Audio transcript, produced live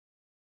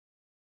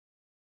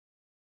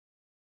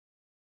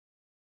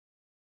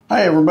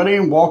Hi everybody,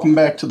 welcome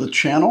back to the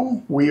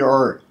channel. We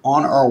are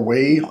on our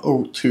way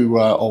to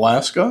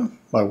Alaska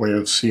by way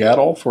of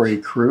Seattle for a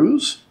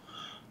cruise.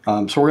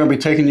 So we're going to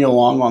be taking you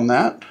along on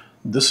that.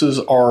 This is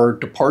our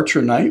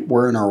departure night.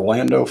 We're in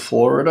Orlando,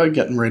 Florida,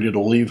 getting ready to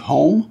leave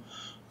home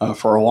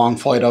for a long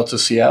flight out to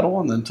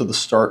Seattle and then to the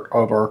start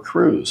of our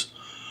cruise.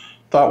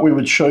 Thought we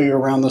would show you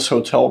around this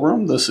hotel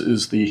room. This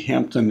is the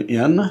Hampton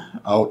Inn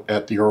out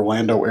at the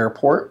Orlando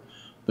airport.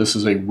 This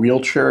is a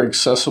wheelchair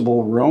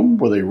accessible room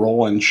with a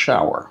roll-in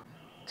shower.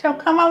 So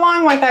come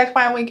along with us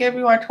while we give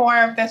you a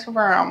tour of this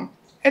room.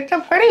 It's a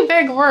pretty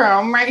big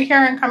room. Right here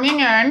and coming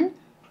in,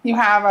 you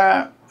have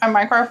a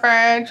micro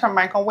fridge, a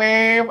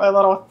microwave, a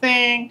little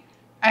sink,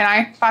 an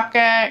ice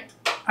bucket,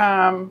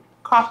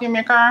 coffee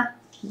maker.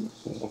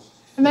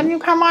 And then you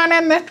come on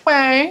in this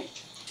way,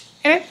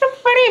 and it's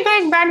a pretty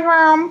big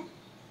bedroom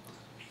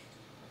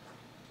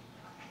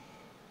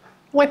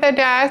with a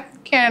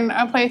desk and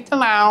a place to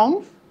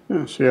lounge.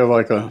 Yeah, so you have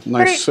like a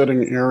nice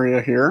sitting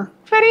area here.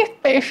 Pretty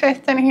spacious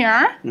in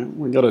here. Yeah,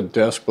 we got a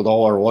desk with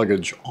all our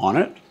luggage on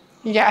it.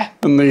 Yeah.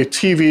 And the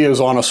TV is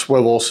on a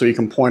swivel, so you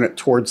can point it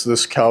towards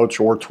this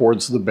couch or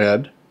towards the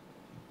bed.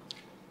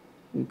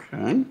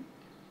 Okay.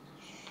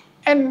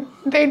 And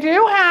they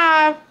do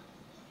have,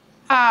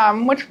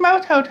 which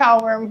most hotel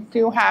rooms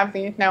do have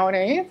these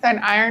nowadays, an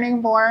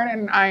ironing board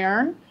and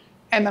iron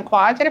in the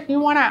closet if you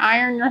want to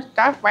iron your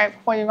stuff right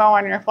before you go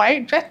on your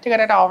flight, just to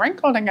get it all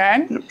wrinkled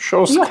again. Yep,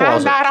 show us the closet. You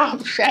have that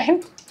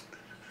option.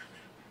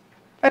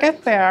 But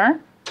it's there.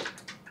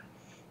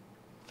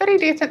 Pretty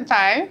decent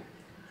size.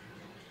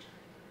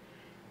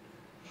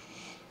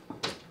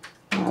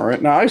 All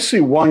right, now I see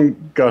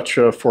one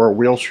gotcha for a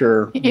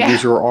wheelchair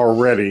user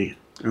already,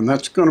 and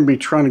that's going to be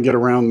trying to get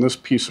around this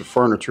piece of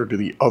furniture to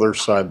the other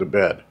side of the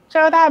bed.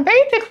 So that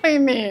basically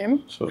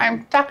means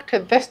I'm stuck to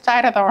this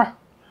side of the room.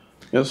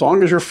 As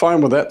long as you're fine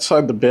with that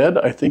side of the bed,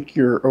 I think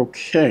you're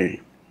okay.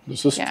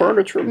 Does this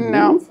furniture move?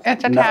 No,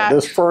 it's attached. No,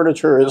 this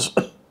furniture is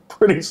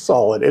pretty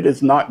solid. It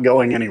is not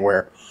going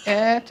anywhere.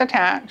 It's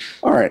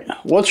attached. All right,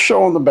 let's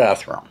show them the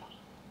bathroom.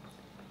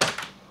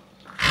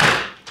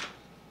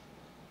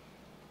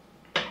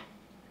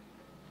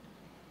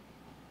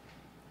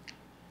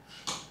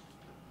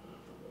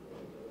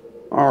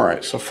 All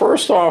right, so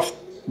first off,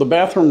 the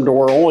bathroom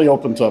door only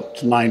opens up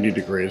to 90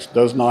 degrees,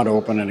 does not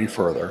open any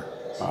further.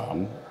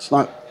 It's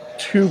not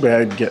too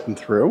bad getting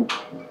through.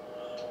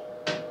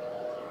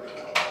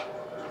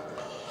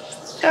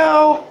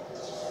 So,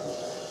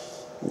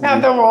 you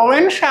have the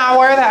roll-in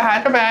shower that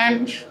has a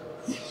bench.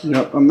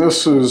 Yep, and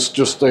this is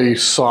just a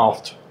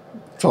soft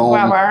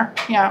foam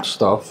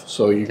stuff,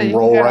 so you can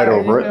roll right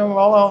over it. You can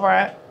roll over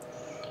it.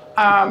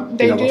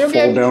 They you have a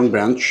fold-down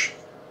bench.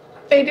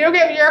 They do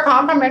give you a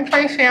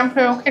complimentary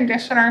shampoo,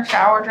 conditioner,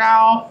 shower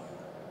gel.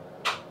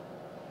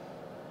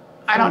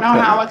 I don't know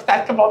how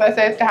accessible this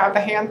is to have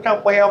the hand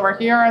soap way over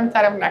here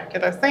instead of next to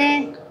the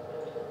sink,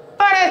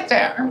 but it's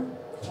there.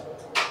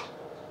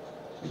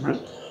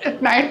 Right.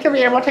 It's nice to be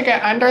able to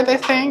get under the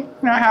sink,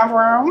 have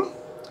room.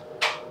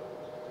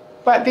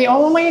 But the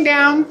only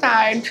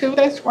downside to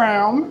this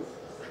room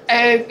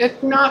is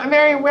it's not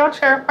very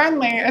wheelchair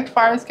friendly as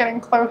far as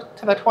getting close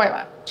to the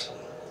toilet.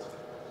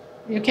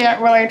 You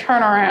can't really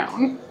turn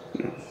around.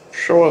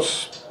 Show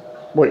us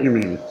what you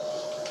mean.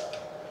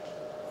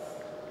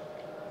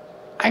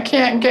 I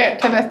can't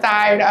get to the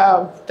side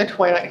of the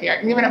toilet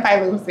here, even if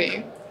I lose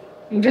these.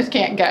 You just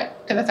can't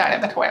get to the side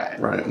of the toilet.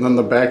 Right, and then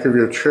the back of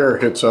your chair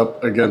hits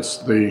up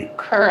against the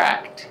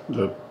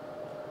the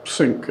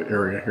sink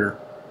area here.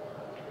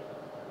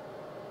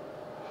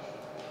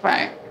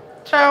 Right.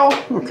 So.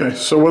 Okay,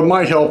 so with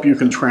my help, you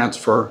can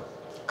transfer.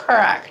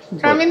 Correct.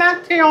 So I mean,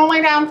 that's the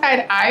only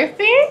downside I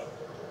see.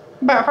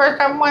 But for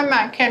someone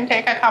that can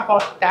take a couple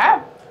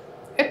steps,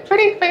 it's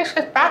pretty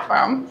spacious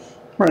bathroom.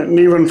 Right, and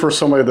even for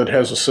somebody that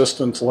has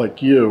assistance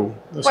like you,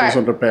 this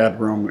isn't a bad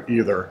room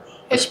either,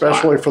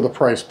 especially for the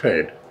price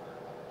paid.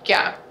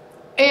 Yeah,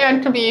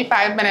 and to be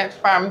 5 minutes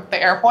from the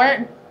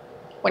airport,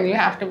 when you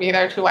have to be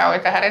there 2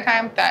 hours ahead of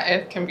time, that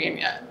is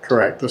convenient.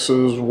 Correct, this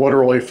is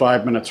literally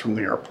 5 minutes from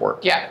the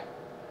airport. Yeah.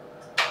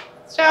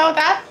 So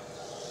that's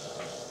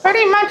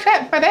pretty much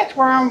it for this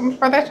room,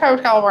 for this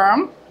hotel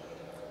room.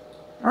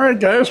 All right,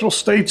 guys, well,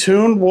 stay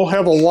tuned. We'll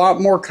have a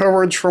lot more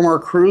coverage from our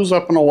cruise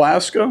up in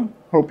Alaska.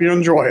 Hope you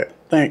enjoy it.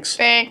 Thanks.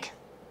 Thanks.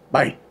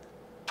 Bye.